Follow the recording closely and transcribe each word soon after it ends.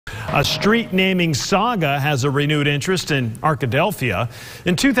A street naming saga has a renewed interest in Arkadelphia.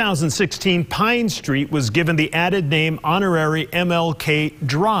 In 2016, Pine Street was given the added name Honorary MLK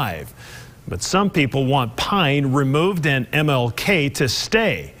Drive. But some people want Pine removed and MLK to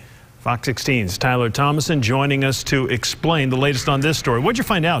stay. Fox 16's Tyler Thomason joining us to explain the latest on this story. What'd you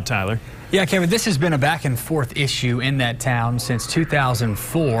find out, Tyler? Yeah, Kevin, this has been a back and forth issue in that town since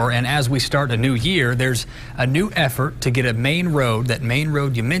 2004. And as we start a new year, there's a new effort to get a main road, that main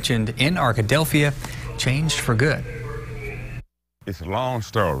road you mentioned in Arkadelphia, changed for good. It's a long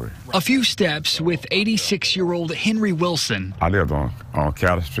story. A few steps with 86-year-old Henry Wilson. I lived on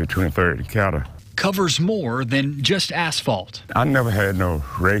Cattle Street, 23rd and Cattle. Covers more than just asphalt. I never had no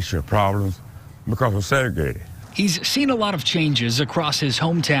racial problems because we're segregated. He's seen a lot of changes across his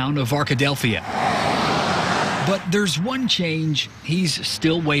hometown of Arkadelphia. But there's one change he's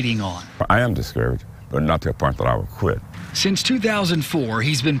still waiting on. I am discouraged, but not to the point that I would quit. Since 2004,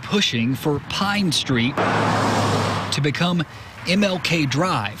 he's been pushing for Pine Street to become MLK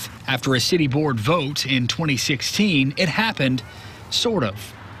Drive. After a city board vote in 2016, it happened, sort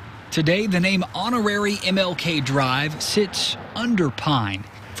of. Today, the name Honorary MLK Drive sits under Pine.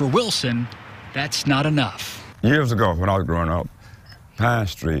 For Wilson, that's not enough. Years ago, when I was growing up, Pine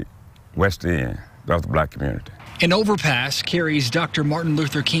Street, West End, that was the black community. An overpass carries Dr. Martin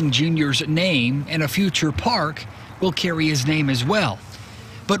Luther King Jr.'s name, and a future park will carry his name as well.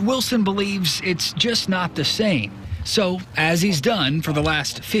 But Wilson believes it's just not the same. So, as he's done for the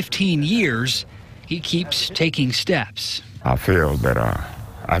last 15 years, he keeps taking steps. I feel that I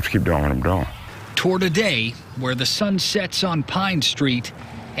have to keep doing what I'm doing. Toward a day where the sun sets on Pine Street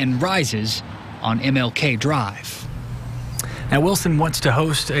and rises on MLK Drive. Now, Wilson wants to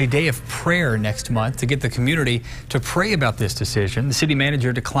host a day of prayer next month to get the community to pray about this decision. The city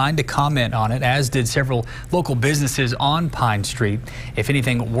manager declined to comment on it, as did several local businesses on Pine Street. If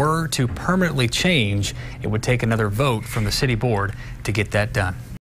anything were to permanently change, it would take another vote from the city board to get that done.